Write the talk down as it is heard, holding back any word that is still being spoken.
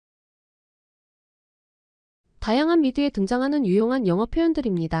다양한 미디어에 등장하는 유용한 영어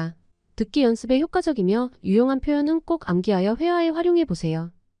표현들입니다. 듣기 연습에 효과적이며 유용한 표현은 꼭 암기하여 회화에 활용해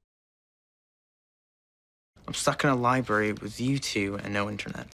보세요. I'm stuck in a library with you two and no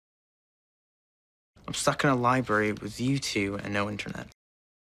internet. I'm stuck in a library with you two and no internet.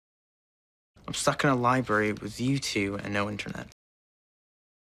 I'm stuck in a library with you two and no internet.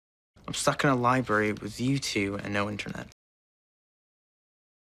 I'm stuck in a library with you two and no internet.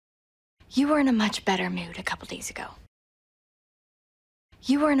 You were in a much better mood a couple days ago.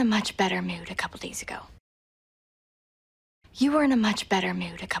 You were in a much better mood a couple days ago. You were in a much better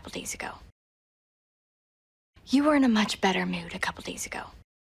mood a couple days ago. You were in a much better mood a couple days ago.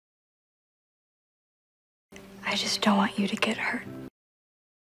 I just don't want you to get hurt.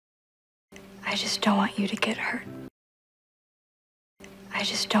 I just don't want you to get hurt. I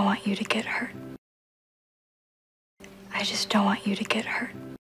just don't want you to get hurt. I just don't want you to get hurt.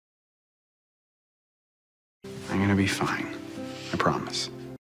 I'm gonna be fine. I promise.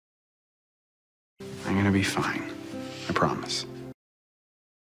 I'm gonna be fine. I promise.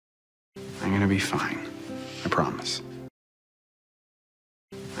 I'm gonna be fine. I promise.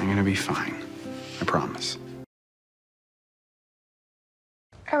 I'm gonna be fine. I promise.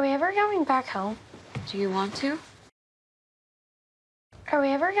 Are we ever going back home? Do you want to? Are we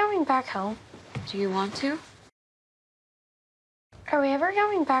ever going back home? Do you want to? Are we ever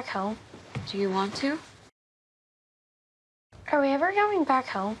going back home? Do you want to? Are we ever going back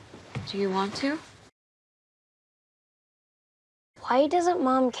home? Do you want to? Why doesn't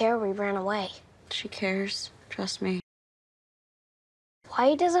Mom care we ran away? She cares. Trust me.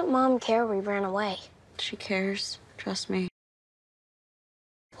 Why doesn't Mom care we ran away? She cares. Trust me.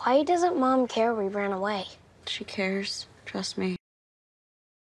 Why doesn't Mom care we ran away? She cares. Trust me.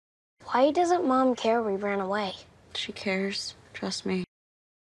 Why doesn't Mom care we ran away? She cares. Trust me.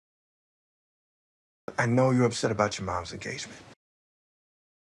 I know you're upset about your mom's engagement.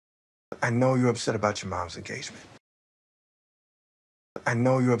 I know you're upset about your mom's engagement. I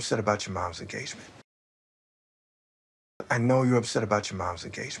know you're upset about your mom's engagement. I know you're upset about your mom's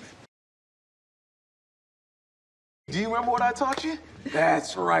engagement. Do you remember what I taught you?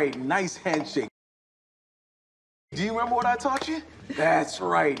 That's right, nice handshake. Do you remember what I taught you? That's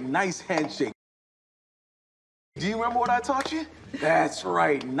right, nice handshake. Do you remember what I taught you? That's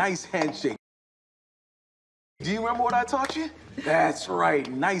right, nice handshake. Do you remember what I taught you? That's right,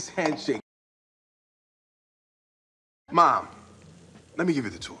 nice handshake. Mom, let me give you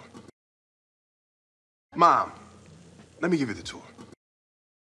the tour. Mom, let me give you the tour.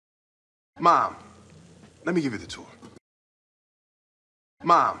 Mom, let me give you the tour.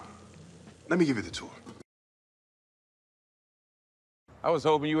 Mom, let me give you the tour. I was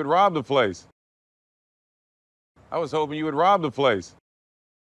hoping you would rob the place. I was hoping you would rob the place.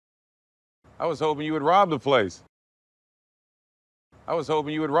 I was hoping you would rob the place. I was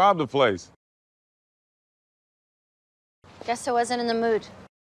hoping you would rob the place. Guess I wasn't in the mood.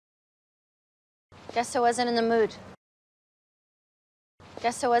 Guess I wasn't in the mood.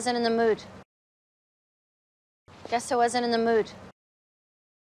 Guess I wasn't in the mood. Guess I wasn't in the mood.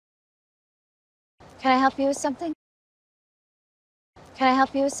 Can I help you with something? Can I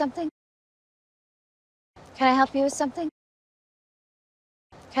help you with something? Can I help you with something?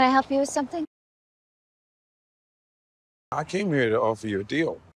 Can I help you with something? I came here to offer you a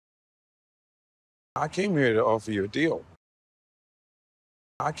deal. I came here to offer you a deal.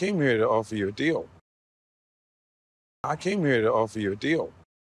 I came here to offer you a deal. I came here to offer you a deal.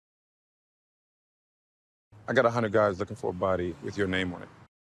 I got 100 guys looking for a body with your name on it.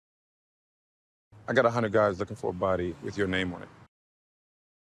 I got 100 guys looking for a body with your name on it.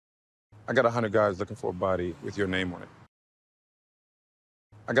 I got 100 guys looking for a body with your name on it.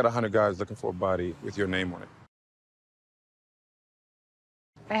 I got 100 guys looking for a body with your name on it.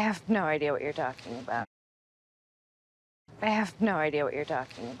 I have no idea what you're talking about. I have no idea what you're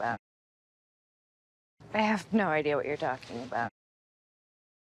talking about. I have no idea what you're talking about.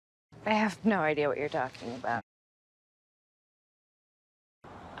 I have no idea what you're talking about.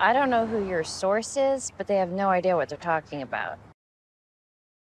 I don't know who your source is, but they have no idea what they're talking about.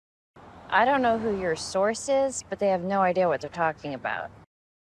 I don't know who your source is, but they have no idea what they're talking about.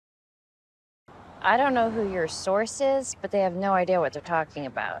 I don't know who your source is, but they have no idea what they're talking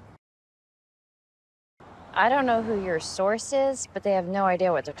about. I don't know who your source is, but they have no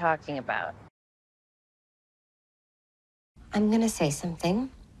idea what they're talking about. I'm going to say something,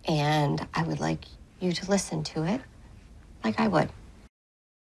 and I would like you to listen to it like I would.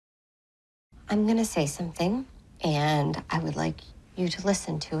 I'm going to say something, and I would like you to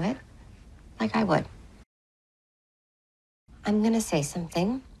listen to it like I would. I'm going to say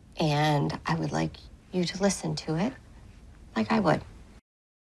something, and I would like you to listen to it like I would.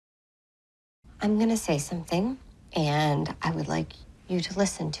 I'm going to say something, and I would like you to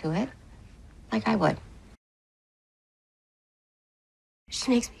listen to it like I would.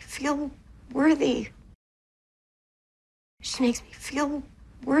 She makes me feel worthy. She makes me feel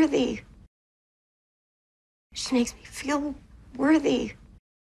worthy. She makes me feel worthy.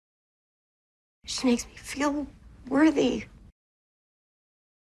 She makes me feel worthy.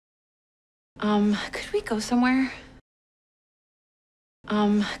 Could we go somewhere?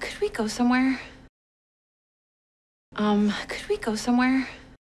 Could we go somewhere? Could we go somewhere?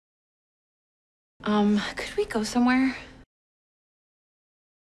 Could we go somewhere?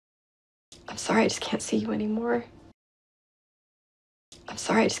 I'm sorry, I just can't see you anymore. I'm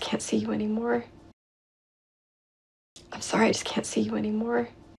sorry, I just can't see you anymore. I'm sorry, I just can't see you anymore.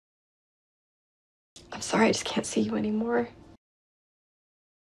 I'm sorry, I just can't see you anymore.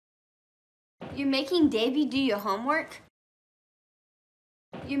 You're making Davy do your homework?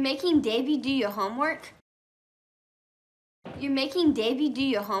 You're making Davy do your homework? You're making Davy do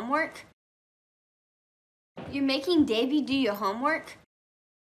your homework? You're making Davy do your homework?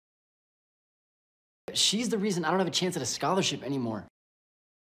 She's the reason I don't have a chance at a scholarship anymore.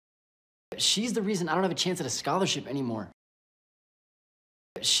 She's the reason I don't have a chance at a scholarship anymore.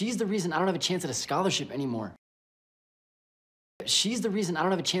 She's the reason I don't have a chance at a scholarship anymore. She's the reason I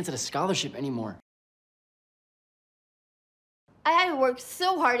don't have a chance at a scholarship anymore. I had to work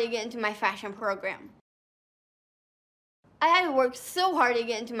so hard to get into my fashion program. I had to work so hard to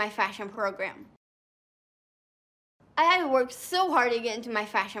get into my fashion program. I had to work so hard to get into my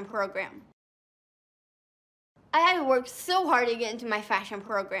fashion program. I had to work so hard to get into my fashion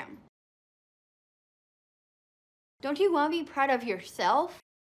program. Don't you want to be proud of yourself?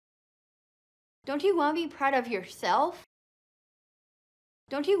 Don't you want to be proud of yourself?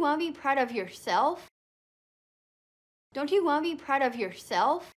 Don't you want to be proud of yourself? Don't you want to be proud of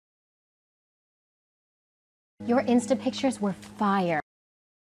yourself? Your Insta pictures were fire.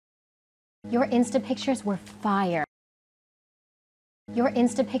 Your Insta pictures were fire. Your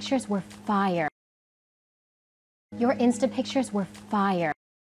Insta pictures were fire. Your Insta pictures were fire.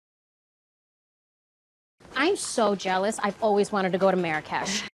 I'm so jealous. I've always wanted to go to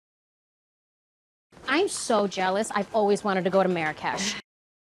Marrakesh. I'm so jealous. I've always wanted to go to Marrakesh.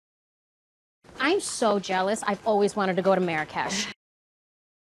 I'm so jealous. I've always wanted to go to Marrakesh.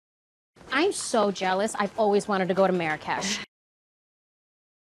 I'm so jealous. I've always wanted to go to Marrakesh.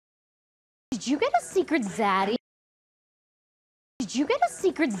 Did you get a secret zaddy? Did you get a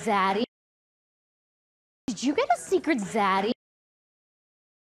secret zaddy? Did you get a secret zaddy?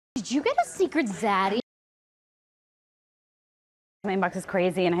 Did you get a secret zaddy? My inbox is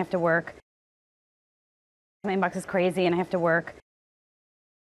crazy and I have to work. My inbox is crazy and I have to work.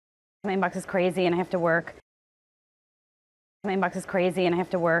 My inbox is crazy and I have to work. My inbox is crazy and I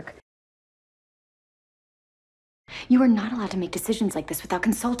have to work. You are not allowed to make decisions like this without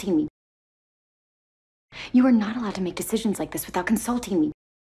consulting me. You are not allowed to make decisions like this without consulting me.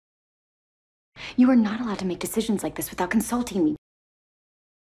 You are not allowed to make decisions like this without consulting me.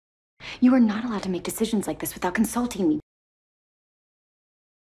 You are not allowed to make decisions like this without consulting me.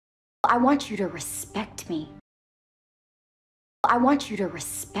 I want you to respect me. I want you to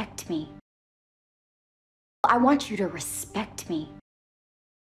respect me. I want you to respect me.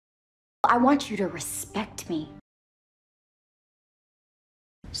 I want you to respect me.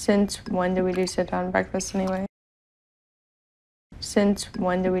 Since when do we do sit-down breakfast anyway? Since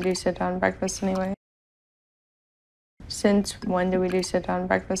when do we do sit-down breakfast anyway? Since when do we do sit-down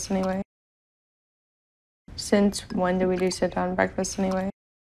breakfast anyway? Since when do we do sit-down breakfast anyway?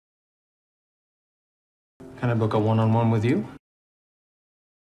 Can I book a one-on-one with you?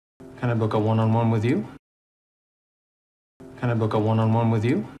 Can I book a one-on-one with you? Can I book a one-on-one with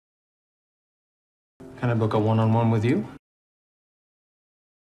you? Can I book a one-on-one with you?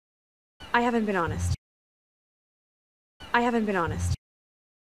 I haven't been honest. I haven't been honest.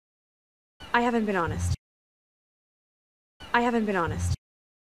 I haven't been honest. I haven't been honest.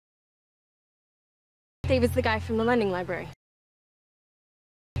 David's the guy from the lending library.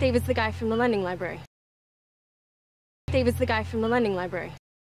 David's the guy from the lending library. David's the guy from the lending library.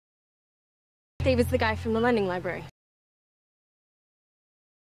 David's the guy from the lending library.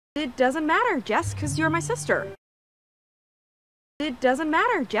 It doesn't matter, Jess, because you're my sister. It doesn't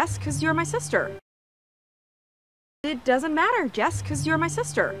matter, Jess, because you're my sister. It doesn't matter, Jess, because you're my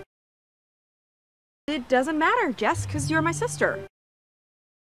sister. It doesn't matter, Jess, because you're my sister.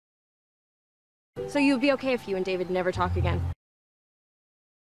 So you would be okay if you and David never talk again?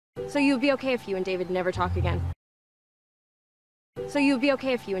 So you would be okay if you and David never talk again? So you would be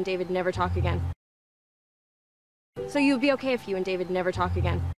okay if you and David never talk again? So you'd be okay if you and David never talk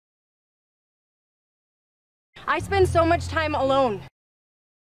again. I spend so much time alone.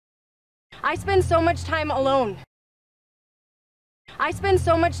 I spend so much time alone. I spend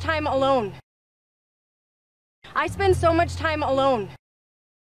so much time alone. I spend so much time alone.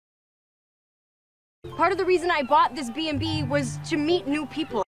 Part of the reason I bought this B&B was to meet new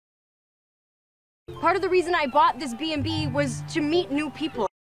people. Part of the reason I bought this B&B was to meet new people.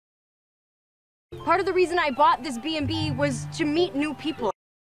 Part of the reason I bought this B&B was to meet new people.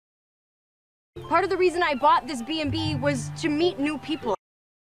 Part of the reason I bought this B&B was to meet new people.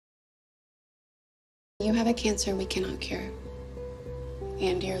 You have a cancer we cannot cure,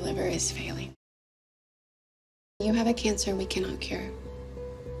 and your liver is failing. You have a cancer we cannot cure,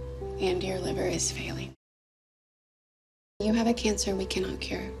 and your liver is failing. You have a cancer we cannot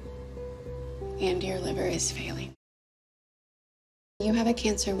cure, and your liver is failing. You have a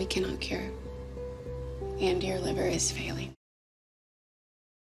cancer we cannot cure, and your liver is failing.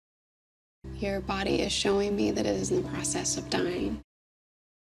 Your body is showing me that it is in the process of dying.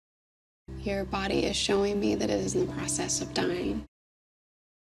 Your body is showing me that it is in the process of dying.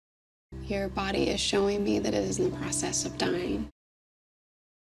 Your body is showing me that it is in the process of dying.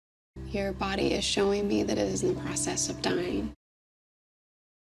 Your body is showing me that it is in the process of dying.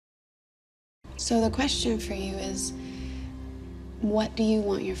 So the question for you is, what do you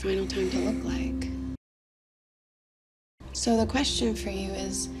want your final time to look like? So the question for you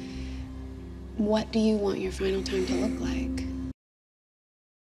is, what do you want your final time to look like?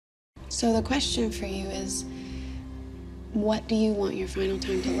 So the question for you is, what do you want your final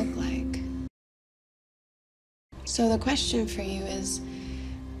time to look like? So the question for you is,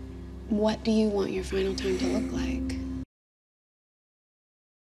 what do you want your final time to look like?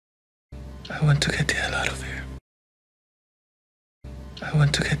 I want to get the hell out of here. I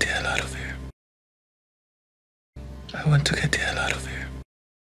want to get the hell out of here. I want to get the hell out of here.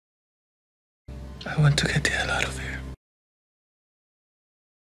 I want to get the hell out of here.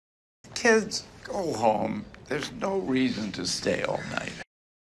 Kids, go home. There's no reason to stay all night.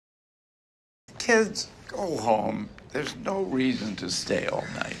 Kids, go home. There's no reason to stay all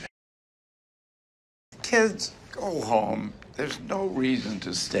night. Kids, go home. There's no reason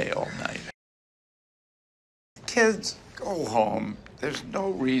to stay all night. Kids, go home. There's no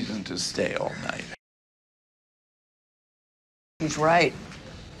reason to stay all night. He's right.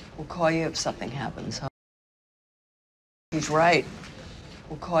 We'll call you if something happens, huh? He's right.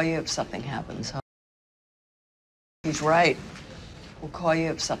 We'll call you if something happens, huh? He's right. We'll call you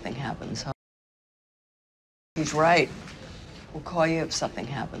if something happens, huh? He's right. We'll call you if something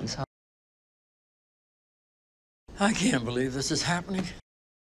happens, huh? I can't believe this is happening.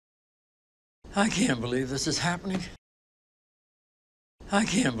 I can't believe this is happening. I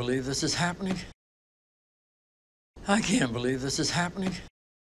can't believe this is happening. I can't believe this is happening.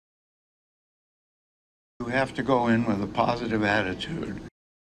 You have to go in with a positive attitude.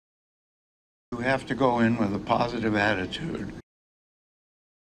 You have to go in with a positive attitude.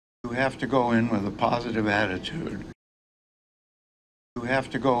 You have to go in with a positive attitude. You have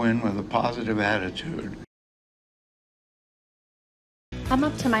to go in with a positive attitude. I'm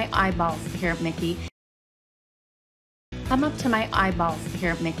up to my eyeballs here, Mickey. I'm up to my eyeballs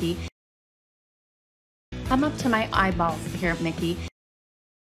here, Mickey. I'm up to my eyeballs here, Mickey.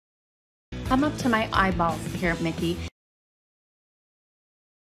 I'm up to my eyeballs here, Mickey.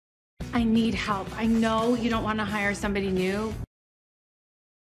 I need help. I know you don't want to hire somebody new.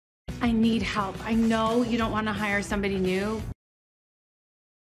 I need help. I know you don't want to hire somebody new.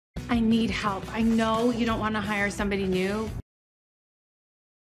 I need help. I know you don't want to hire somebody new.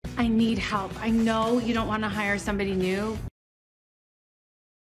 I need help. I know you don't want to hire somebody new.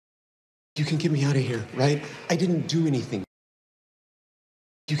 You can get me out of here, right? I didn't do anything.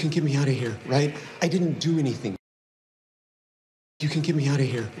 You can get me out of here, right? I didn't do anything. You can get me out of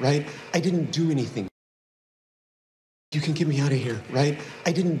here, right? I didn't do anything. You can get me out of here, right?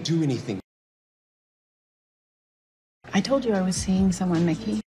 I didn't do anything. I told you I was seeing someone,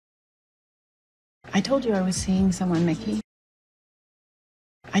 Mickey. I told you I was seeing someone, Mickey.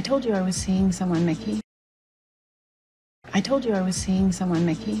 I told you I was seeing someone, Mickey. I told you I was seeing someone,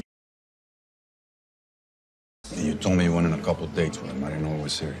 Mickey. You told me you went on a couple dates with him. I didn't know it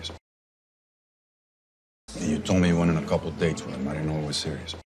was serious. You told me you went on a couple dates with him. I didn't know it was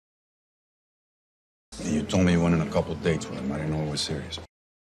serious. You told me you went on a couple dates with him. I didn't know it was serious.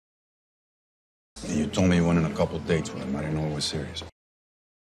 You told me you went on a couple dates with him. I didn't know it was serious.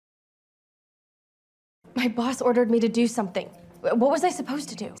 My boss ordered me to do something. What was I supposed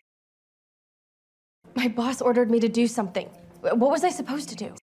to do? My boss ordered me to do something. What was I supposed to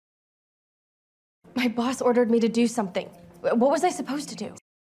do? My boss ordered me to do something. What was I supposed to do?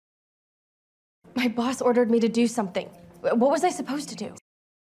 My boss ordered me to do something. What was I supposed to do?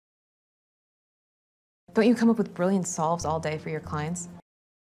 Don't you come up with brilliant solves all day for your clients?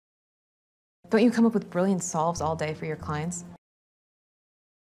 Don't you come up with brilliant solves all day for your clients?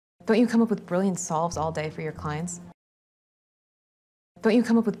 Don't you come up with brilliant solves all day for your clients? Don't you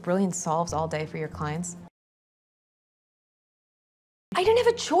come up with brilliant solves all day for your clients? I didn't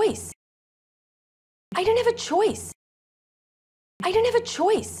have a choice. I didn't have a choice. I didn't have a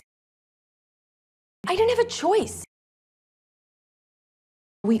choice. I didn't have a choice.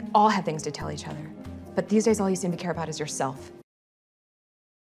 We all have things to tell each other, but these days all you seem to care about is yourself.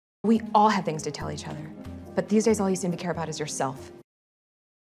 We all have things to tell each other, but these days all you seem to care about is yourself.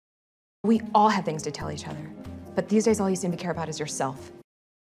 We all have things to tell each other, but these days all you seem to care about is yourself.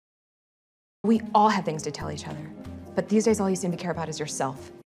 We all have things to tell each other, but these days all you seem to care about is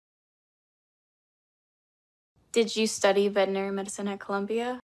yourself. Did you study veterinary medicine at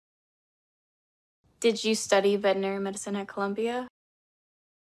Columbia? Did you study veterinary medicine at Columbia?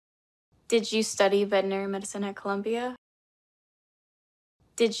 Did you study veterinary medicine at Columbia?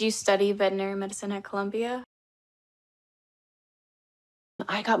 Did you study veterinary medicine at Columbia?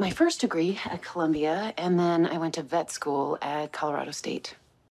 I got my first degree at Columbia, and then I went to vet school at Colorado State.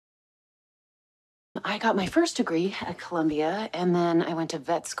 I got my first degree at Columbia, and then I went to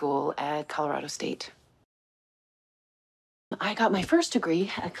vet school at Colorado State. I got my first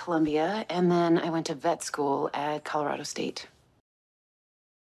degree at Columbia, and then I went to vet school at Colorado State.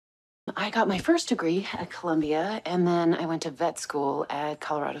 I got my first degree at Columbia, and then I went to vet school at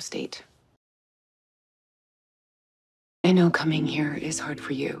Colorado State. I know coming here is hard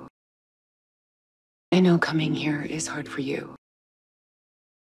for you. I know coming here is hard for you.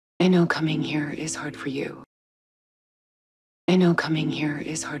 I know coming here is hard for you. I know coming here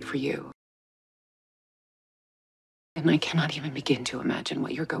is hard for you. And I cannot even begin to imagine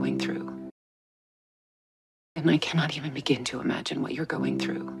what you're going through. And I cannot even begin to imagine what you're going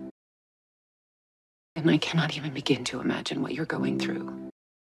through. And I cannot even begin to imagine what you're going through.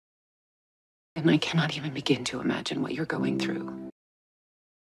 And I cannot even begin to imagine what you're going through.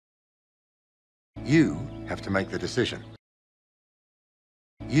 You have to make the decision.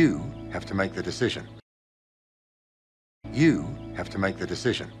 You have to make the decision. You have to make the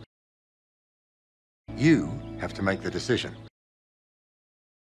decision. You have to make the decision.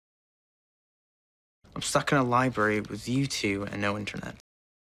 I'm stuck in a library with you two and no internet.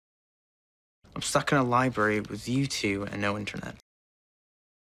 I'm stuck in a library with you two and no internet.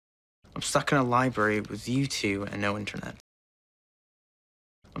 I'm stuck in a library with you two and no internet.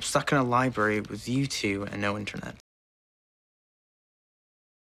 I'm stuck in a library with you two and no internet.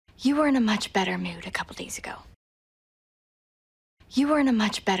 You were in a much better mood a couple days ago. You were in a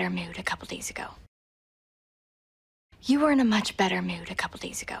much better mood a couple days ago. You were in a much better mood a couple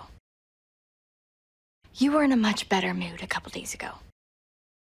days ago. You were in a much better mood a couple days ago.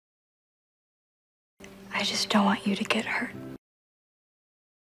 I just don't want you to get hurt.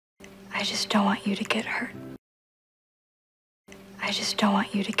 I just don't want you to get hurt. I just don't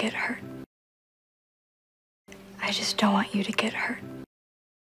want you to get hurt. I just don't want you to get hurt.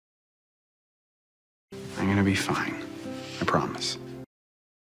 I'm gonna be fine. I promise.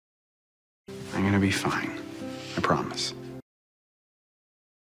 I'm gonna be fine. I promise.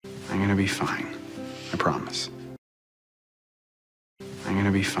 I'm gonna be fine. I promise. I'm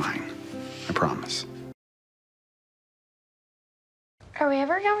gonna be fine. I promise. Are we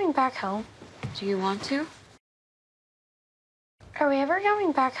ever going back home? Do you want to? Are we ever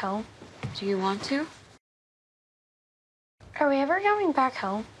going back home? Do you want to? Are we ever going back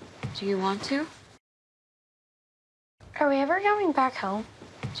home? Do you want to? Are we ever going back home?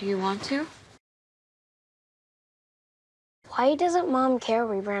 Do you want to? Why doesn't Mom care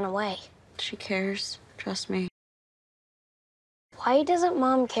we ran away? She cares. Trust me. Why doesn't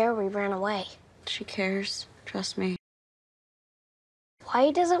Mom care we ran away? She cares. Trust me.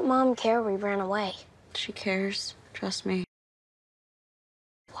 Why doesn't Mom care we ran away? She cares. Trust me.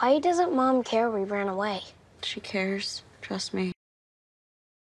 Why doesn't Mom care we ran away? She cares. Trust me.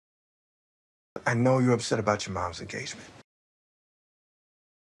 I know you're upset about your mom's engagement.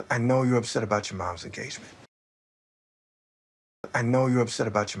 I know you're upset about your mom's engagement. I know you're upset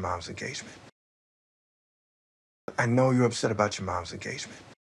about your mom's engagement. I know you're upset about your mom's engagement.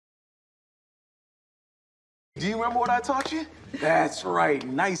 Do you remember what I taught you? That's right,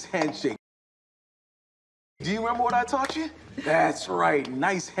 nice handshake. Do you remember what I taught you? That's right,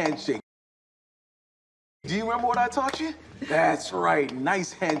 nice handshake. Do you remember what I taught you? That's right,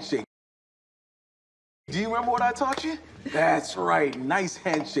 nice handshake. Do you remember what I taught you? That's right, nice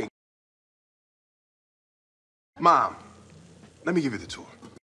handshake. Mom, let me give you the tour.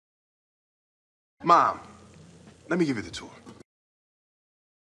 Mom, let me give you the tour.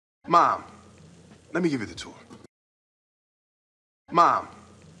 Mom, let me give you the tour. Mom,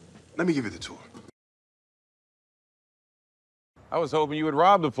 let me give you the tour. I was hoping you would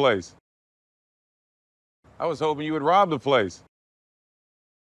rob the place. I was hoping you would rob the place.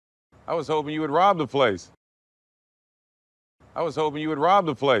 I was hoping you would rob the place. I was hoping you would rob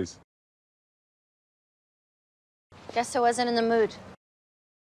the place. Guess I wasn't in the mood.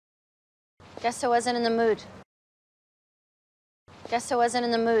 Guess I wasn't in the mood. Guess I wasn't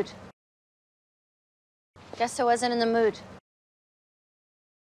in the mood. Guess I wasn't in the mood.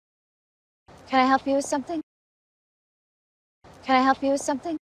 Can I help you with something? Can I help you with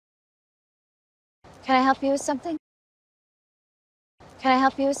something? Can I help you with something? Can I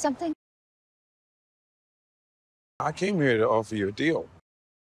help you with something? I came here to offer you a deal.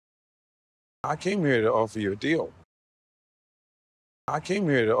 I came here to offer you a deal. I came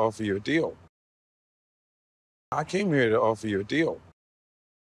here to offer you a deal. I came here to offer you a deal.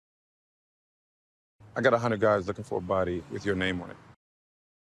 I got 100 guys looking for a body with your name on it.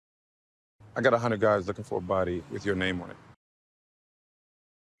 I got 100 guys looking for a body with your name on it.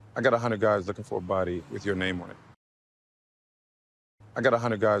 I got 100 guys looking for a body with your name on it. I got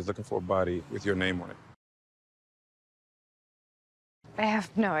 100 guys looking for a body with your name on it. I have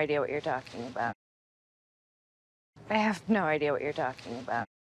no idea what you're talking about. I have no idea what you're talking about.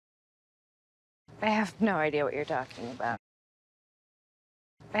 I have no idea what you're talking about.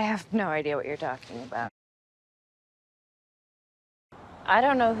 I have no idea what you're talking about. I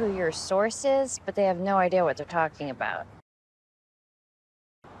don't know who your source is, but they have no idea what they're talking about.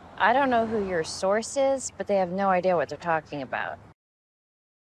 I don't know who your source is, but they have no idea what they're talking about.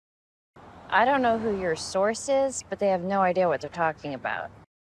 I don't know who your source is, but they have no idea what they're talking about.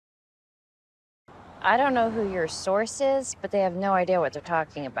 I don't know who your source is, but they have no idea what they're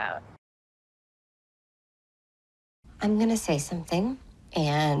talking about. I'm going to say something,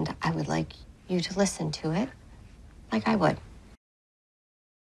 and I would like you to listen to it like I would.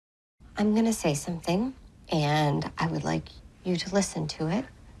 I'm going to say something, and I would like you to listen to it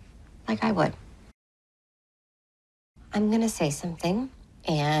like I would. I'm going to say something,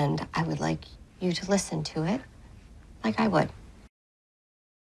 and I would like you to listen to it like I would.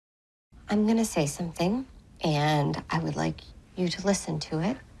 I'm going to say something, and I would like you to listen to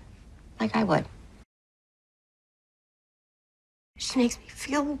it like I would. She makes me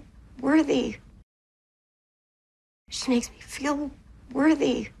feel worthy. She makes me feel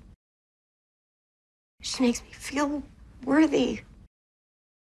worthy. She makes me feel worthy.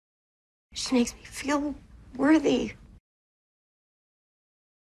 She makes me feel worthy.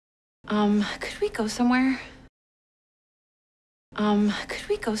 Could we go somewhere? Could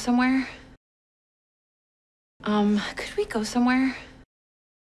we go somewhere? Could we go somewhere?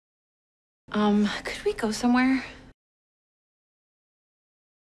 Could we go somewhere?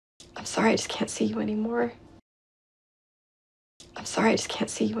 I'm sorry, I just can't see you anymore. I'm sorry, I just can't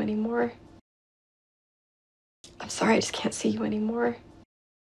see you anymore. I'm sorry, I just can't see you anymore.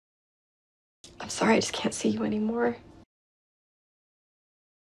 I'm sorry, I just can't see you anymore.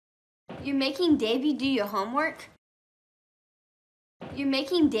 You're making Davy do your homework? You're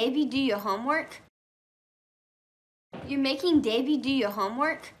making Davy do your homework? You're making Davy do your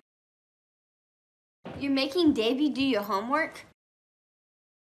homework? You're making Davy do your homework?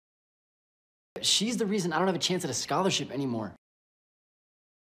 She's the reason I don't have a chance at a scholarship anymore.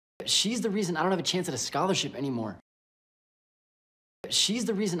 She's the reason I don't have a chance at a scholarship anymore. She's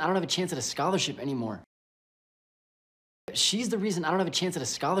the reason I don't have a chance at a scholarship anymore. She's the reason I don't have a chance at a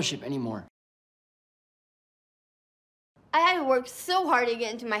scholarship anymore. I had to work so hard to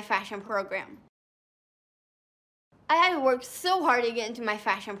get into my fashion program. I had to work so hard to get into my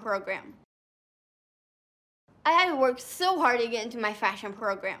fashion program. I had to work so hard to get into my fashion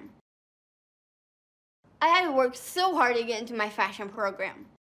program. I had to work so hard to get into my fashion program.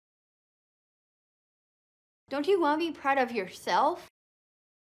 Don't you want to be proud of yourself?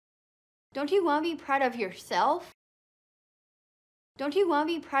 Don't you want to be proud of yourself? Don't you want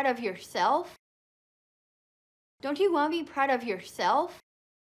to be proud of yourself? Don't you want to be proud of yourself?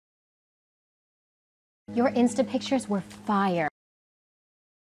 Your Insta pictures were fire.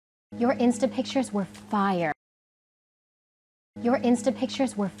 Your Insta pictures were fire. Your Insta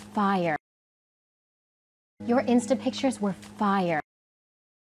pictures were fire. Your Insta pictures were fire.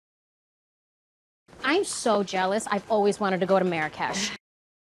 I'm so jealous. I've always wanted to go to Marrakesh.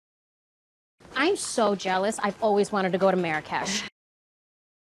 I'm so jealous. I've always wanted to go to Marrakesh.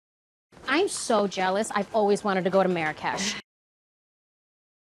 I'm so jealous. I've always wanted to go to Marrakesh.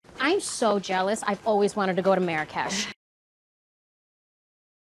 I'm so jealous. I've always wanted to go to Marrakesh.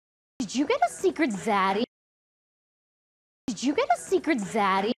 Did you get a secret zaddy? Did you get a secret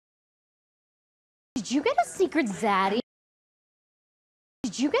zaddy? Did you get a secret zaddy?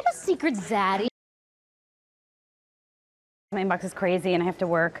 Did you get a secret zaddy? My inbox is crazy and I have to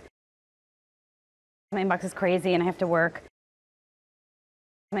work. My inbox is crazy and I have to work.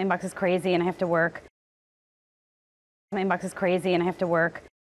 My inbox is crazy and I have to work. My inbox is crazy and I have to work.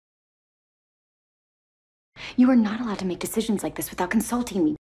 You are not allowed to make decisions like this without consulting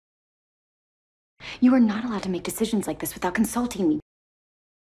me. You are not allowed to make decisions like this without consulting me.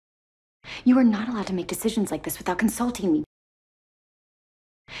 You are not allowed to make decisions like this without consulting me.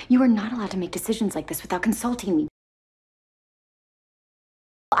 You are not allowed to make decisions like this without consulting me.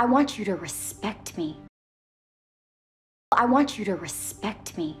 I want you to respect me. I want you to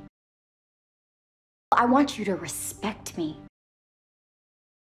respect me. I want you to respect me.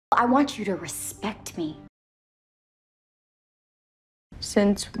 I want you to respect me.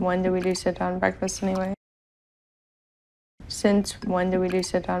 Since when do we do sit-down breakfast anyway? Since when do we do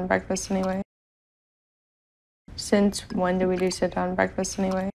sit-down breakfast anyway? Since when do we do sit-down breakfast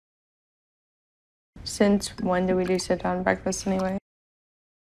anyway? Since when do we do sit-down breakfast anyway?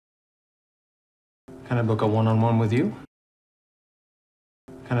 Can I book a one-on-one with you?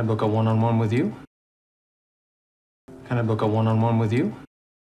 Can I book a one-on-one with you? Can I book a one-on-one with you?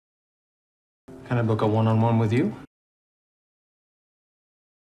 Can I book a one-on-one with you?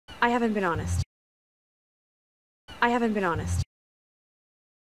 I haven't been honest. I haven't been honest.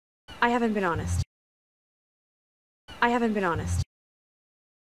 I haven't been honest. I haven't been honest.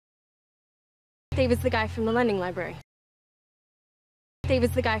 David's the guy from the lending library.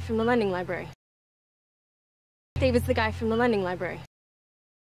 David's the guy from the lending library. David's the guy from the lending library.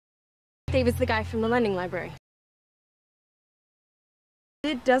 David's the guy from the lending library.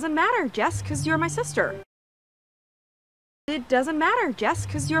 It doesn't matter, Jess, because you're my sister. It doesn't matter, Jess,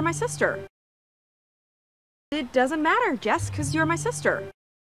 because you're my sister. It doesn't matter, Jess, because you're my sister.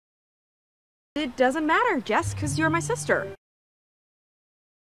 It doesn't matter, Jess, because you're my sister.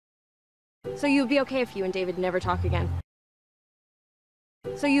 So you'd be okay if you and David never talk again.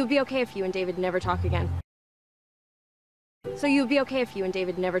 So you'd be okay if you and David never talk again. So you'd be okay if you and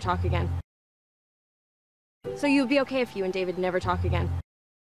David never talk again. So you'd be okay if you and David never talk again.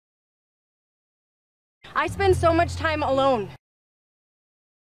 I spend so much time alone.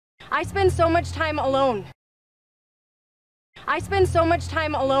 I spend so much time alone. I spend so much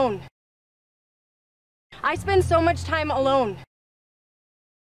time alone. I spend so much time alone.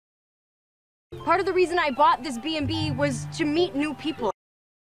 Part of the reason I bought this B&B was to meet new people.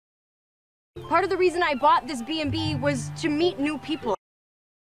 Part of the reason I bought this B&B was to meet new people.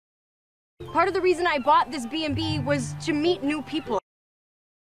 Part of the reason I bought this B&B was to meet new people.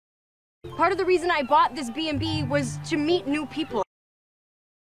 Part of the reason I bought this B&B was to meet new people.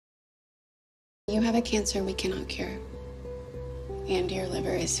 You have a cancer we cannot cure, and your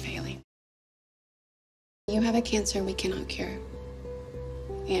liver is failing. You have a cancer we cannot cure,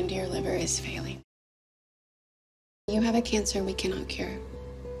 and your liver is failing. You have a cancer we cannot cure,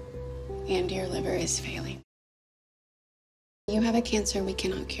 and your liver is failing. You have a cancer we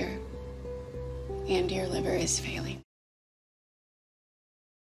cannot cure, and your liver is failing.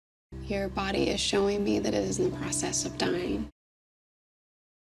 Your body is showing me that it is in the process of dying.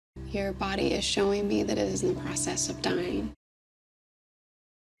 Your body is showing me that it is in the process of dying.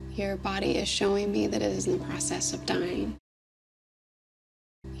 Your body is showing me that it is in the process of dying.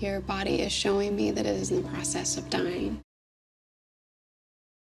 Your body is showing me that it is in the process of dying.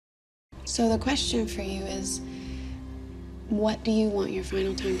 So the question for you is, what do you want your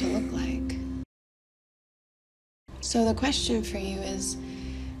final time to look like? So the question for you is,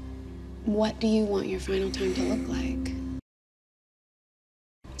 what do you want your final time to look like?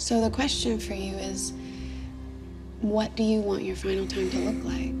 So the question for you is, what do you want your final time to look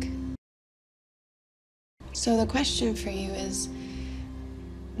like? So the question for you is,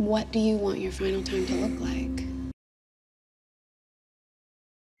 what do you want your final time to look like?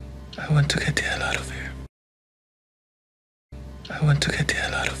 I want to get the hell out of here. I want to get the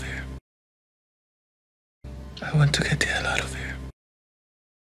hell out of here. I want to get the hell out of here.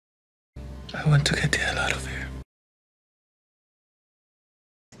 I want to get the hell out of here.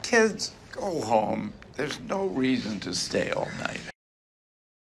 Kids, go home. There's no reason to stay all night.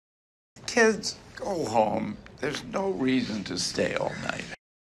 Kids, go home. There's no reason to stay all night.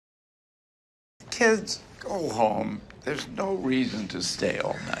 Kids, go home. There's no reason to stay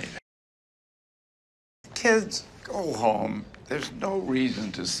all night. Kids, go home. There's no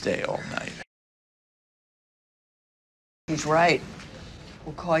reason to stay all night. He's right.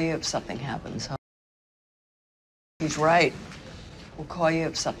 We'll call you if something happens, huh? He's right. We'll call you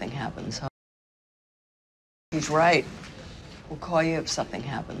if something happens, huh? He's right. We'll call you if something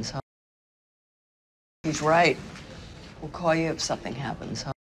happens, huh? He's right. We'll call you if something happens,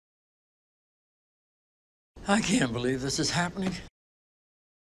 huh? I can't believe this is happening.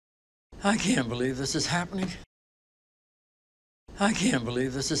 I can't believe this is happening. I can't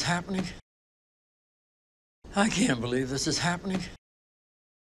believe this is happening. I can't believe this is happening.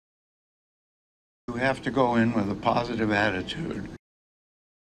 You have to go in with a positive attitude.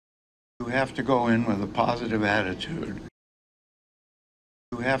 You have to go in with a positive attitude.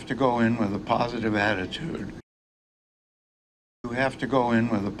 You have to go in with a positive attitude. You have to go in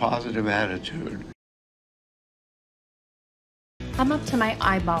with a positive attitude. I'm up to my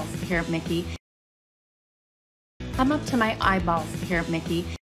eyeballs here, Mickey. I'm up to my eyeballs here, Mickey.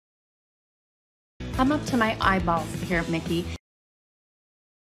 I'm up to my eyeballs here, Mickey.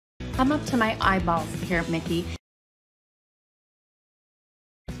 I'm up to my eyeballs here, Mickey.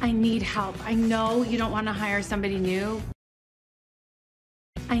 I need help. I know you don't want to hire somebody new.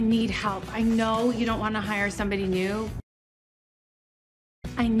 I need help. I know you don't want to hire somebody new.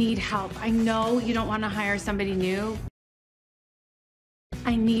 I need help. I know you don't want to hire somebody new.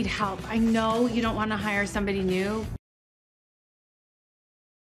 I need help. I know you don't want to hire somebody new.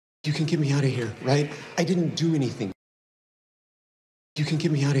 You can get me out of here, right? I didn't do anything. You can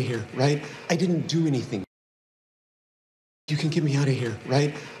get me out of here, right? I didn't do anything. You can get me out of here,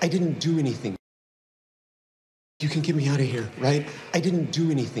 right? I didn't do anything. You can get me out of here, right? I didn't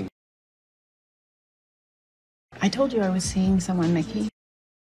do anything. I told you I was seeing someone, Mickey.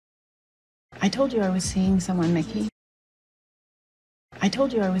 I told you I was seeing someone, Mickey. I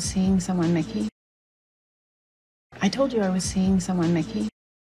told you I was seeing someone, Mickey. I told you I was seeing someone, Mickey.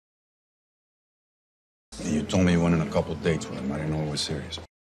 You told me you went on a couple dates with him. I didn't know it was serious.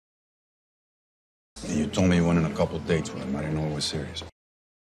 You told me you went on a couple dates with him. I didn't know it was serious.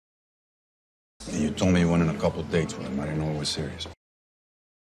 You told me you went on a couple dates with him. I didn't know it was serious.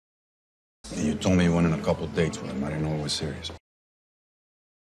 You told me you went on a couple dates with him. I didn't know it was serious.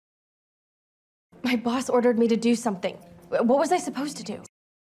 My boss ordered me to do something. What was I supposed to do?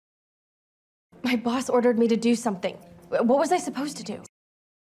 My boss ordered me to do something. What was I supposed to do?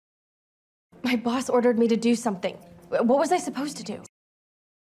 My boss ordered me to do something. What was I supposed to do?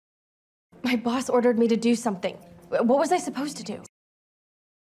 My boss ordered me to do something. What was I supposed to do?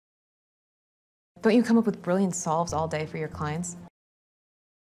 Don't you come up with brilliant solves all day for your clients?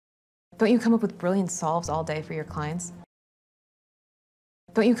 Don't you come up with brilliant solves all day for your clients?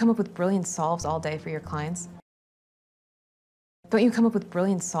 Don't you come up with brilliant solves all day for your clients? Don't you come up with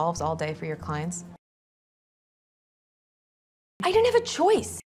brilliant solves all day for your clients? I didn't have a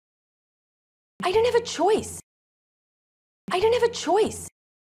choice. I didn't have a choice. I didn't have a choice.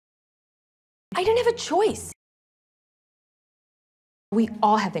 I didn't have a choice. We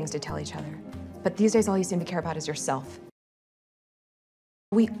all have things to tell each other, but these days all you seem to care about is yourself.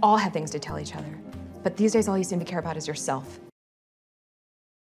 We all have things to tell each other, but these days all you seem to care about is yourself.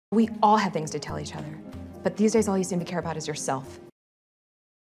 We all have things to tell each other, but these days all you seem to care about is yourself.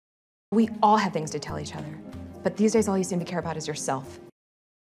 We all have things to tell each other, but these days all you seem to care about is yourself.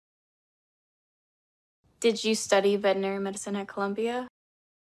 Did you study veterinary medicine at Columbia?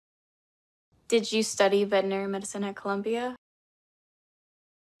 Did you study veterinary medicine at Columbia?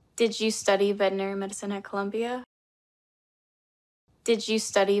 Did you study veterinary medicine at Columbia? Did you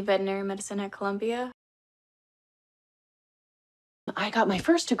study veterinary medicine at Columbia? I got my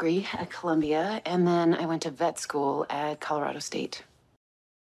first degree at Columbia, and then I went to vet school at Colorado State.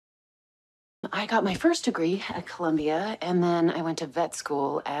 I got my first degree at Columbia, and then I went to vet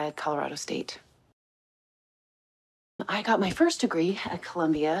school at Colorado State. I got my first degree at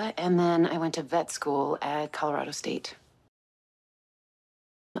Columbia, and then I went to vet school at Colorado State.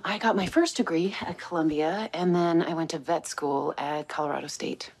 I got my first degree at Columbia, and then I went to vet school at Colorado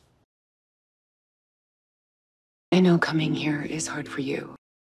State. I know coming here is hard for you.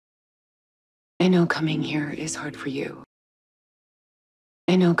 I know coming here is hard for you.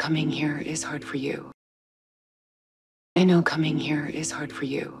 I know coming here is hard for you. I know coming here is hard for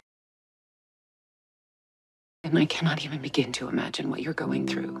you. And I cannot even begin to imagine what you're going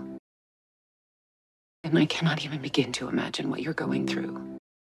through. And I cannot even begin to imagine what you're going through.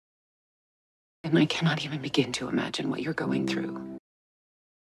 And I cannot even begin to imagine what you're going through.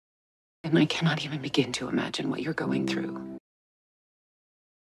 And I cannot even begin to imagine what you're going through.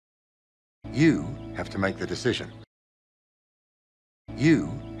 You have to make the decision.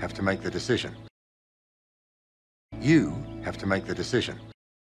 You have to make the decision. You have to make the decision.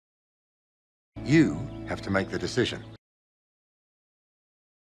 You have to make the decision.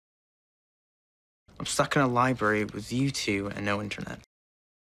 I'm stuck in a library with you two and no internet.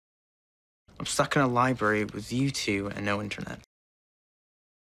 I'm stuck in a library with you two and no internet.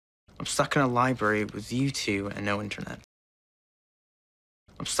 I'm stuck in a library with you two and no internet.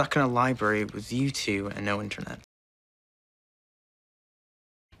 I'm stuck in a library with you two and no internet.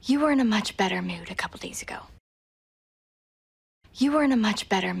 You were in a much better mood a couple days ago. You were in a much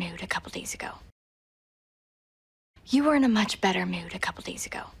better mood a couple days ago. You were in a much better mood a couple days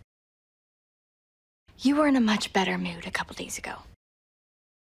ago. You were in a much better mood a couple days ago.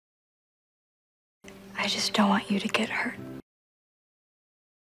 I just don't want you to get hurt.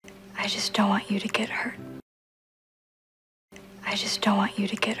 I just don't want you to get hurt. I just don't want you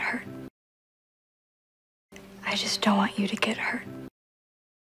to get hurt. I just don't want you to get hurt.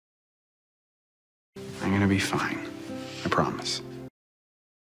 I'm gonna be fine. I promise.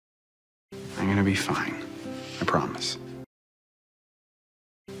 I'm gonna be fine. I promise.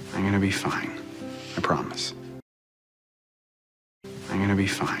 I'm gonna be fine. I promise. I'm gonna be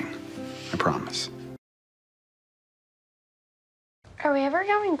fine. I promise. Are we ever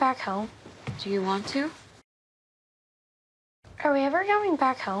going back home? Do you want to? Are we ever going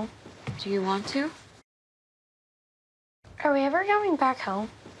back home? Do you want to? Are we ever going back home?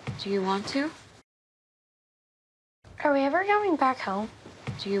 Do you want to? Are we ever going back home?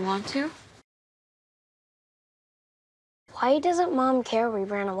 Do you want to? Why doesn't Mom care we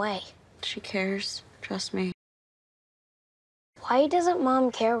ran away? She cares. Trust me. Why doesn't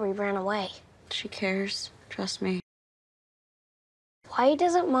Mom care we ran away? She cares. Trust me. Why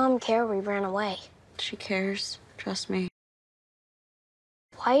doesn't Mom care we ran away? She cares. Trust me.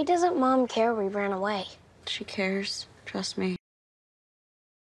 Why doesn't Mom care we ran away? She cares. Trust me.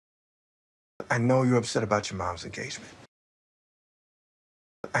 I know you're upset about your mom's engagement.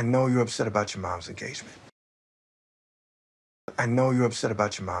 I know you're upset about your mom's engagement. I know you're upset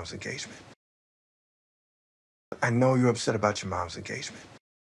about your mom's engagement. I know you're upset about your mom's engagement.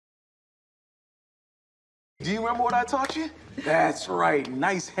 Do you remember what I taught you? That's right,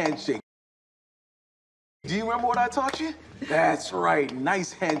 nice handshake. Do you remember what I taught you? That's right,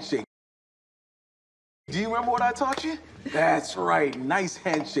 nice handshake. Do you remember what I taught you? That's right, nice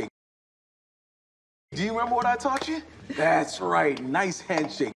handshake. Do you remember what I taught you? That's right, nice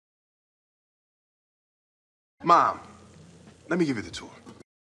handshake. Mom, let me give you the tour.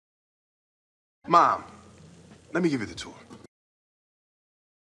 Mom, let me give you the tour.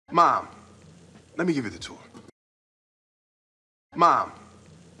 Mom, let me give you the tour. Mom,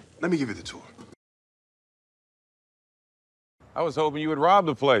 let me give you the tour. I was hoping you would rob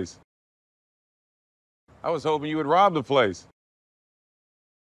the place. I was hoping you would rob the place.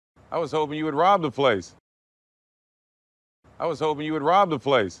 I was hoping you would rob the place. I was hoping you would rob the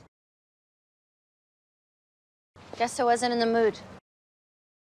place. Guess I wasn't in the mood.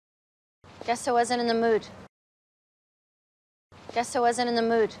 Guess I wasn't in the mood. Guess I wasn't in the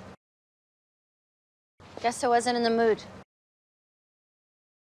mood. Guess I wasn't in the mood.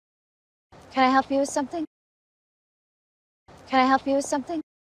 Can I help you with something? Can I help you with something?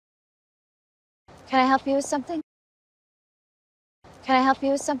 Can I help you with something? Can I help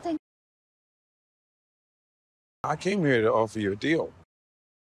you with something? I came here to offer you a deal.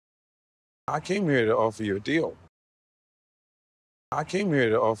 I came here to offer you a deal. I came here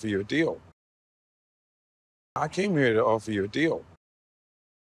to offer you a deal. I came here to offer you a deal.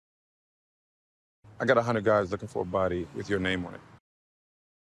 I got 100 guys looking for a body with your name on it.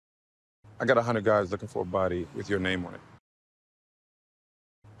 I got 100 guys looking for a body with your name on it.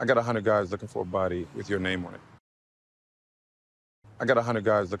 I got 100 guys looking for a body with your name on it. I got 100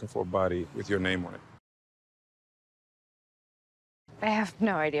 guys looking for a body with your name on it. I have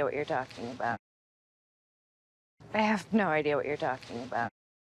no idea what you're talking about. I have no idea what you're talking about.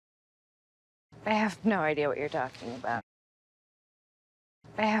 I have no idea what you're talking about.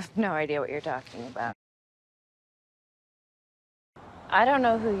 I have no idea what you're talking about. I don't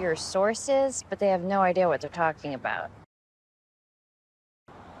know who your source is, but they have no idea what they're talking about.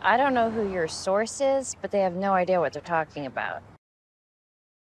 I don't know who your source is, but they have no idea what they're talking about.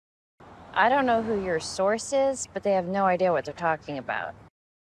 I don't know who your source is, but they have no idea what they're talking about.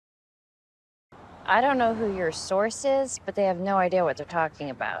 I don't know who your source is, but they have no idea what they're talking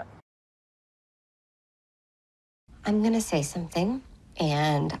about. I'm going to say something,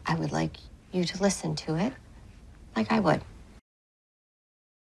 and I would like you to listen to it like I would.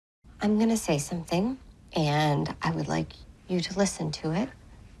 I'm going to say something, and I would like you to listen to it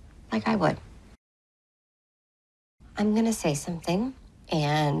like I would. I'm going to say something,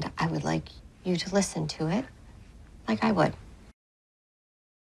 and I would like you to listen to it like I would.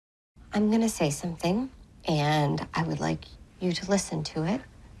 I'm going to say something, and I would like you to listen to it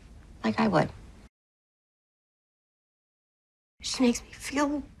like I would. She makes me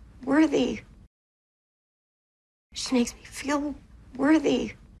feel worthy. She makes me feel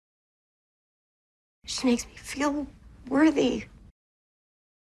worthy. She makes me feel worthy.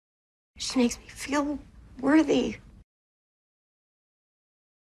 She makes me feel worthy.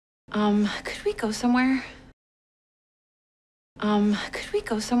 Could we go somewhere? Could we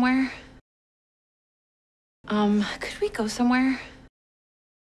go somewhere? Could we go somewhere?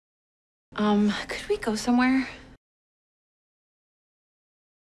 Could we go somewhere?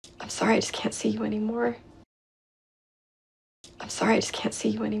 I'm sorry, I just can't see you anymore. I'm sorry, I just can't see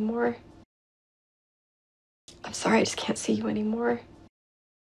you anymore. I'm sorry, I just can't see you anymore.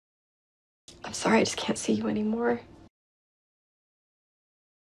 I'm sorry, I just can't see you anymore.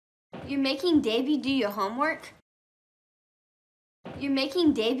 You're making Davy do your homework? You're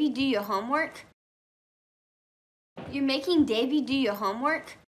making Davy do your homework? You're making Davy do your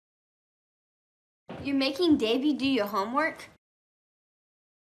homework? You're making Davy do your homework?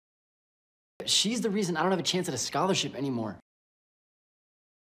 She's the reason I don't have a chance at a scholarship anymore.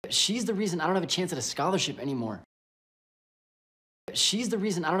 She's the reason I don't have a chance at a scholarship anymore. She's the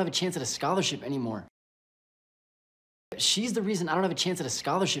reason I don't have a chance at a scholarship anymore. She's the reason I don't have a chance at a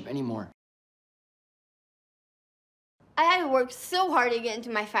scholarship anymore. I had to work so hard to get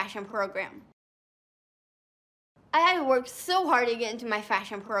into my fashion program. I had to work so hard to get into my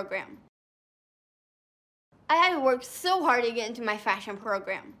fashion program. I had to work so hard to get into my fashion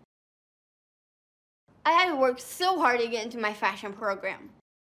program. I had to work so hard to get into my fashion program.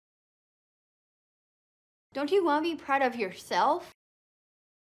 Don't you want to be proud of yourself?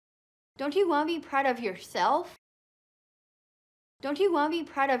 Don't you want to be proud of yourself? Don't you want to be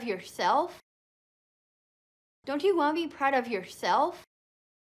proud of yourself? Don't you want to be proud of yourself?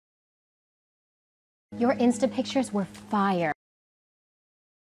 Your Insta pictures were fire.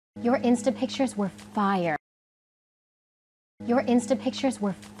 Your Insta pictures were fire. Your Insta pictures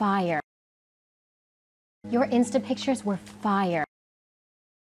were fire. Your Insta pictures were fire.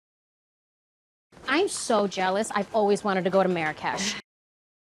 I'm so jealous. I've always wanted to go to Marrakesh.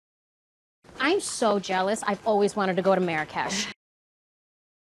 I'm so jealous. I've always wanted to go to Marrakesh.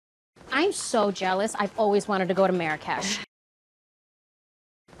 I'm so jealous. I've always wanted to go to Marrakesh.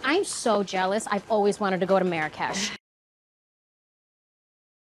 I'm so jealous. I've always wanted to go to Marrakesh.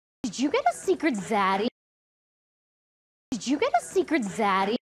 Did you get a secret zaddy? Did you get a secret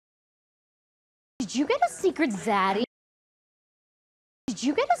zaddy? Did you get a secret zaddy? Did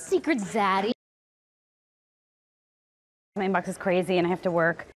you get a secret zaddy? My inbox is crazy and I have to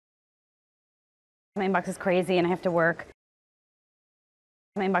work. My inbox is crazy and I have to work.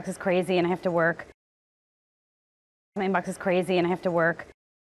 My inbox is crazy and I have to work. My inbox is crazy and I have to work.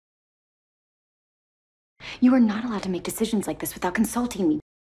 You are not allowed to make decisions like this without consulting me.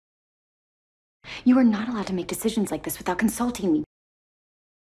 You are not allowed to make decisions like this without consulting me.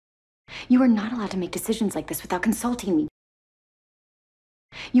 You are not allowed to make decisions like this without consulting me.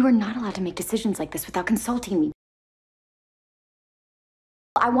 You are not allowed to make decisions like this without consulting me.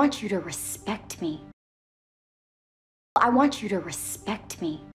 I want you to respect me. I want you to respect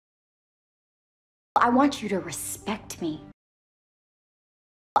me. I want you to respect me.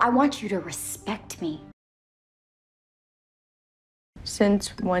 I want you to respect me.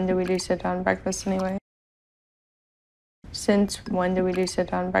 Since when do we do sit-down breakfast anyway? Since when do we do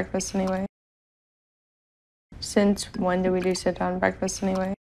sit-down breakfast anyway? Since when do we do sit-down breakfast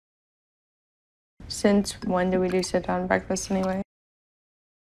anyway? Since when do we do sit-down breakfast anyway?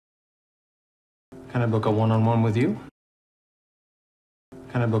 Can I book a one-on-one with you?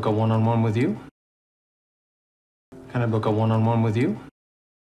 Can I book a one-on-one with you? Can I book a one-on-one with you?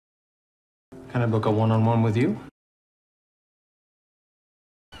 Can I book a one-on-one with you?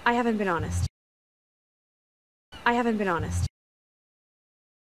 I haven't been honest. I haven't been honest.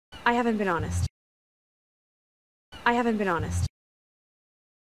 I haven't been honest. I haven't been honest.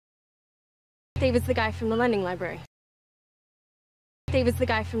 David's the guy from the lending library. David's the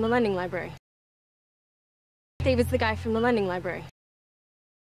guy from the lending library. David's the guy from the lending library.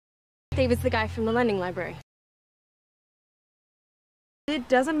 David's the guy from the lending library. It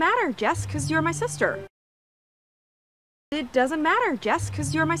doesn't matter, Jess, because you're my sister. It doesn't matter, Jess,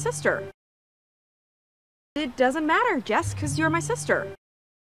 because you're my sister. It doesn't matter, Jess, because you're my sister.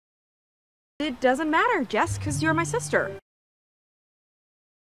 It doesn't matter, Jess, because you're my sister.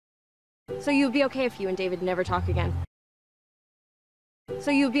 So you'd be okay if you and David never talk again.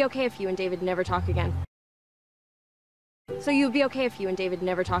 So you'd be okay if you and David never talk again. So you'd be okay if you and David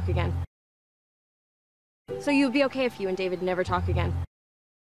never talk again. So you'd be okay if you and David never talk again.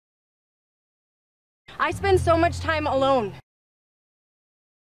 I spend so much time alone.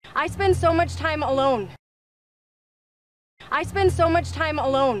 I spend so much time alone. I spend so much time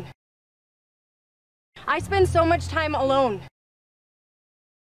alone. I spend so much time alone.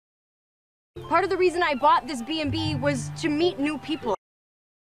 Part of the reason I bought this B&B was to meet new people.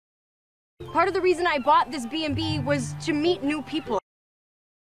 Part of the reason I bought this B&B was to meet new people.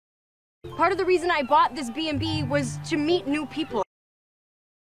 Part of the reason I bought this B&B was to meet new people.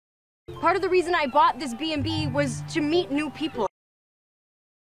 Part of the reason I bought this B&B was to meet new people.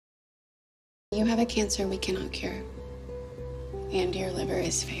 You have a cancer we cannot cure, and your liver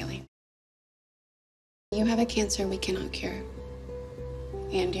is failing. You have a cancer we cannot cure,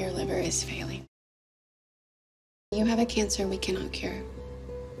 and your liver is failing. You have a cancer we cannot cure,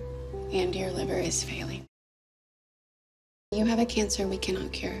 and your liver is failing. You have a cancer we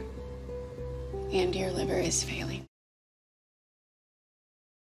cannot cure, and your liver is failing.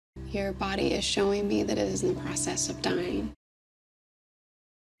 Your body is showing me that it is in the process of dying.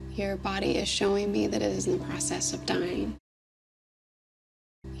 Your body is showing me that it is in the process of dying.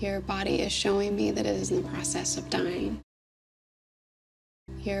 Your body is showing me that it is in the process of dying.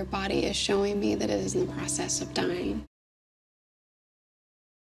 Your body is showing me that it is in the process of dying.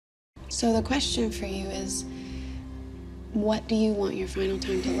 So the question for you is, what do you want your final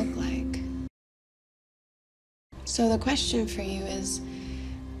time to look like? So the question for you is,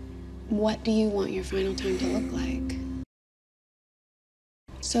 what do you want your final time to look like?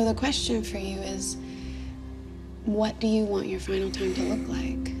 So the question for you is, what do you want your final time to look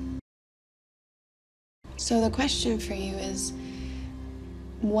like? So the question for you is,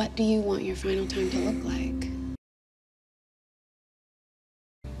 what do you want your final time to look like?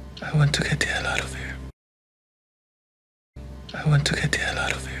 I want to get the hell out of here. I want to get the hell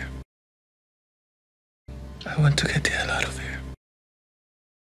out of here. I want to get the hell out of here.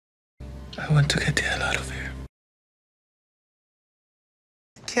 I want to get the hell out of here.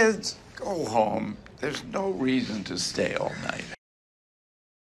 Kids, go home. There's no reason to stay all night.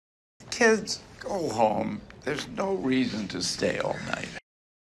 Kids, go home. There's no reason to stay all night.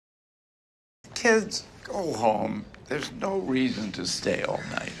 Kids, go home. There's no reason to stay all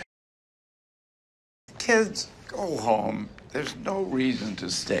night. Kids, go home. There's no reason to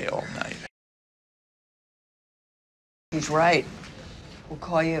stay all night. He's right. We'll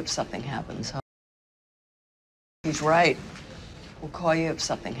call you if something happens, huh? He's right. We'll call you if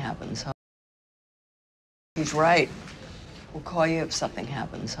something happens, huh? He's right. We'll call you if something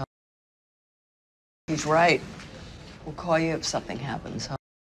happens, huh? He's right. We'll call you if something happens, huh?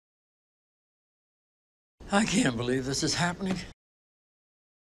 I can't believe this is happening.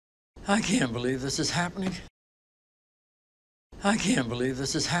 I can't believe this is happening. I can't believe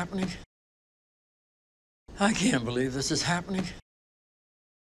this is happening. I can't believe this is happening.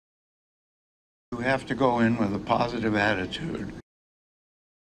 You have to go in with a positive attitude.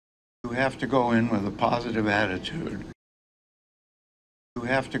 You have to go in with a positive attitude. You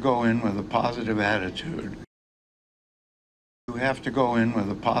have to go in with a positive attitude. You have to go in with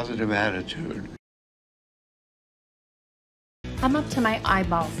a positive attitude. I'm up to my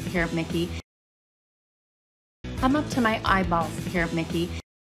eyeballs here, Mickey. I'm up to my eyeballs here, Mickey.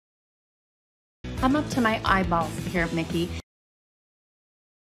 I'm up to my eyeballs here, Mickey.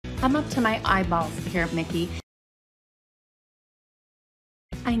 I'm up to my eyeballs here, Mickey.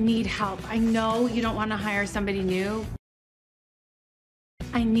 I need help. I know you don't want to hire somebody new.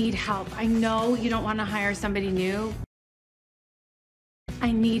 I need help. I know you don't want to hire somebody new.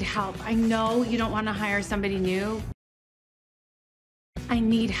 I need help. I know you don't want to hire somebody new. I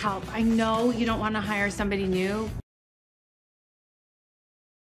need help. I know you don't want to hire somebody new.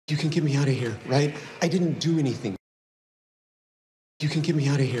 You can get me out of here, right? I didn't do anything. You can get me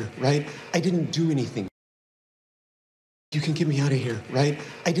out of here, right? I didn't do anything. You can get me out of here, right?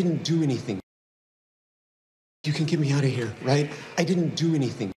 I didn't do anything. You can get me out of here, right? I didn't do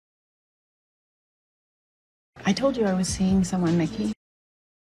anything. I told you I was seeing someone, Mickey.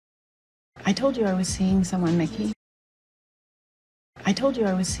 I told you I was seeing someone, Mickey. I told you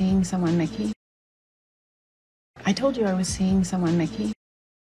I was seeing someone, Mickey. I told you I was seeing someone, Mickey.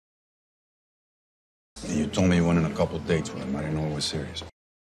 You told me you went on a couple dates with him. I didn't know it was serious.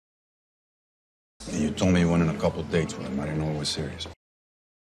 You told me you went on a couple dates with him. I didn't know it was serious.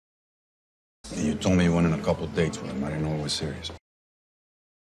 You told me you went on a couple dates with him. I didn't know it was serious.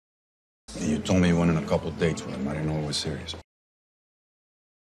 You told me you went on a couple dates with him. I didn't know it was serious.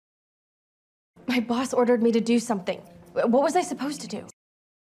 My boss ordered me to do something. What was I supposed to do?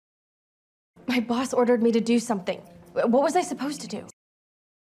 My boss ordered me to do something. What was I supposed to do?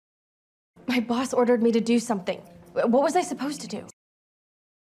 My boss ordered me to do something. What was I supposed to do?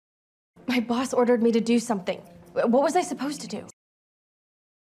 My boss ordered me to do something. What was I supposed to do?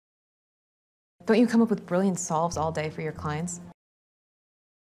 Don't you come up with brilliant solves all day for your clients?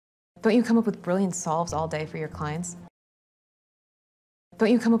 Don't you come up with brilliant solves all day for your clients?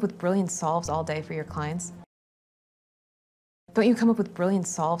 Don't you come up with brilliant solves all day for your clients? Don't you come up with brilliant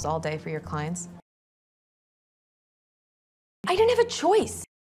solves all day for your clients? I didn't have a choice.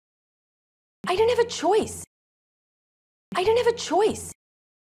 I didn't have a choice. I didn't have a choice.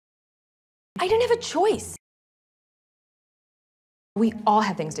 I didn't have a choice. We all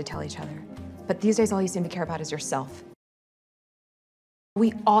have things to tell each other, but these days all you seem to care about is yourself.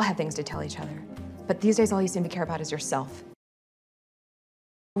 We all have things to tell each other, but these days all you seem to care about is yourself.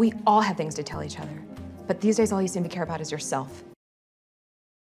 We all have things to tell each other, but these days all you seem to care about is yourself.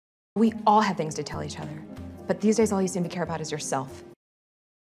 We all have things to tell each other, but these days all you seem to care about is yourself.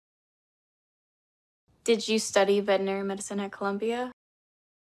 Did you study veterinary medicine at Columbia?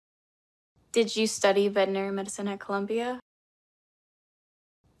 Did you study veterinary medicine at Columbia?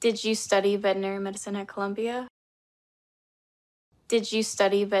 Did you study veterinary medicine at Columbia? Did you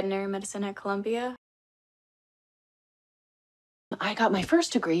study veterinary medicine at Columbia? I got my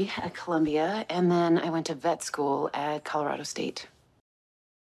first degree at Columbia, and then I went to vet school at Colorado State.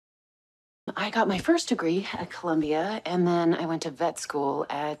 I got my first degree at Columbia, and then I went to vet school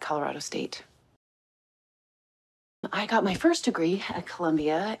at Colorado State. I got my first degree at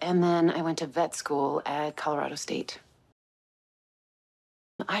Columbia, and then I went to vet school at Colorado State.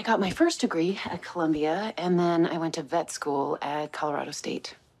 I got my first degree at Columbia, and then I went to vet school at Colorado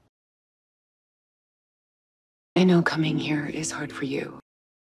State. I know coming here is hard for you.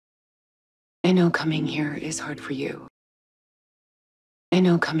 I know coming here is hard for you. I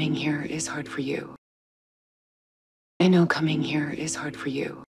know coming here is hard for you. I know coming here is hard for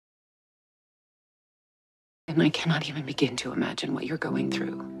you. And I cannot even begin to imagine what you're going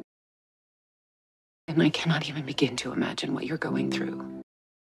through. And I cannot even begin to imagine what you're going through.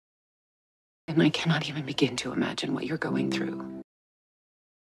 And I cannot even begin to imagine what you're going through.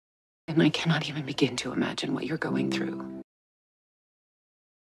 And I cannot even begin to imagine what you're going through.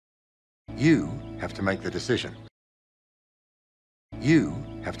 You have to make the decision. You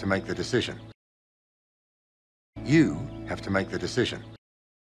have to make the decision. You have to make the decision.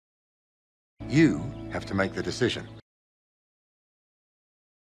 You have to make the decision.